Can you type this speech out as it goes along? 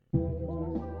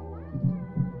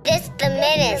the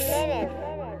menace.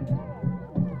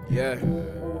 Yeah.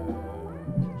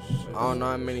 I don't know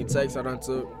how many takes I done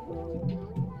took.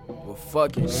 But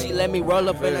fuck it. She let me roll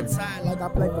up in a tie like I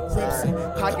play for Crimson.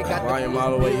 Pocket got volume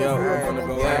all the way up. I'm finna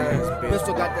go out this bitch.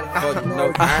 Pistol got the Fuck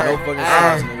no fucking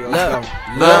sauce, nigga. Let's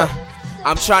go. Look,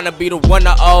 I'm tryna be the one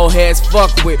the old heads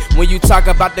fuck with. When you talk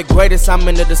about the greatest, I'm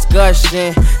in the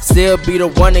discussion. Still be the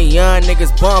one the young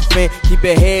niggas bumping. Keep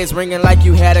your heads ringing like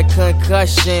you had a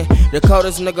concussion. The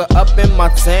coldest nigga up in my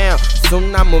town.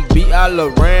 Soon I'ma be all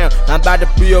around. I'm about to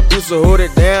be a piece of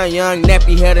hooded down. Young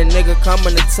nappy headed nigga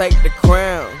coming to take the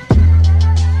crown.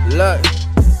 Look,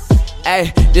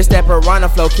 ayy, this that piranha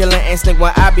flow, killing instinct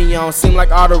when I be on. Seem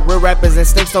like all the real rappers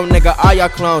instinct, so nigga, all y'all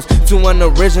clones. Too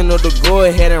unoriginal to go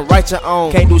ahead and write your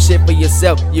own. Can't do shit for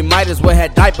yourself, you might as well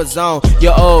have diapers on.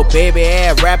 Your old baby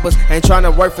ass rappers ain't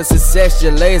tryna work for success,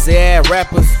 you lazy ass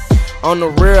rappers. On the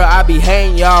real, I be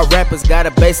hating y'all rappers. Got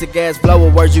a basic ass flow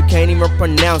of words you can't even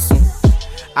pronounce them.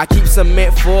 I keep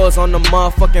cement foils on the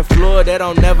motherfucking floor. They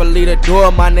don't never leave the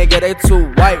door, my nigga, they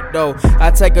too white though. I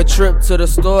take a trip to the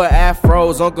store,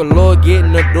 afros, Uncle Lord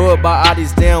getting the door by all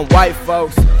these damn white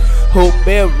folks. Hoop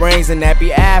bill rings and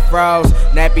nappy afros,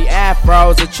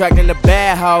 attracting the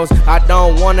bad hoes. I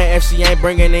don't want her if she ain't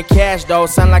bringing in cash though.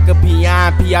 Sound like a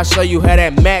PIMP, I'll show you how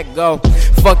that Mac go.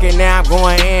 Fucking now I'm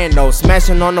going in though,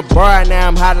 smashing on the bar now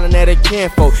I'm hollering at a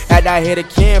kinfolk. After I hit a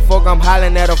kinfolk, I'm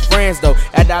hollering at her friends though.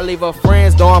 After I leave her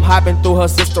friends though, I'm hopping through her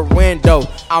sister window.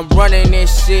 I'm running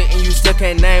this shit and you still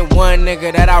can't name one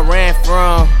nigga that I ran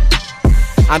from.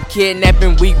 I'm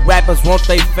kidnapping weak rappers, want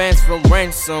they fans for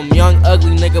ransom. Young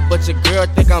ugly nigga, but your girl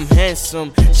think I'm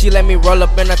handsome. She let me roll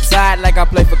up in a tide like I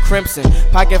play for Crimson.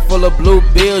 Pocket full of blue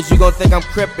bills, you gon' think I'm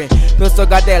crippin'. Pistol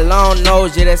got that long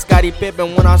nose, yeah, that Scottie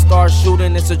Pippen. When I start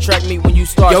shooting, it's attract me when you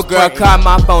start Yo girl caught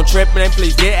my phone trippin',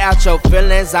 please get out your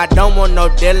feelings. I don't want no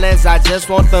dealings, I just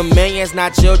want the millions,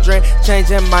 not children.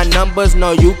 Changing my numbers,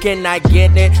 no you cannot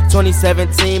get it.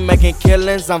 2017 making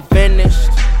killings, I'm finished.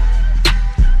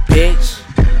 Bitch.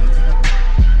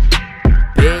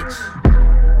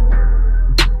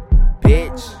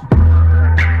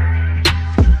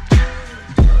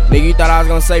 Nigga, you thought I was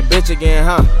gonna say bitch again,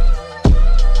 huh?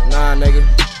 Nah, nigga.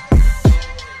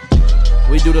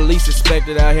 We do the least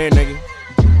expected out here, nigga.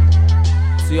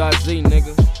 CRZ,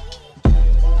 nigga.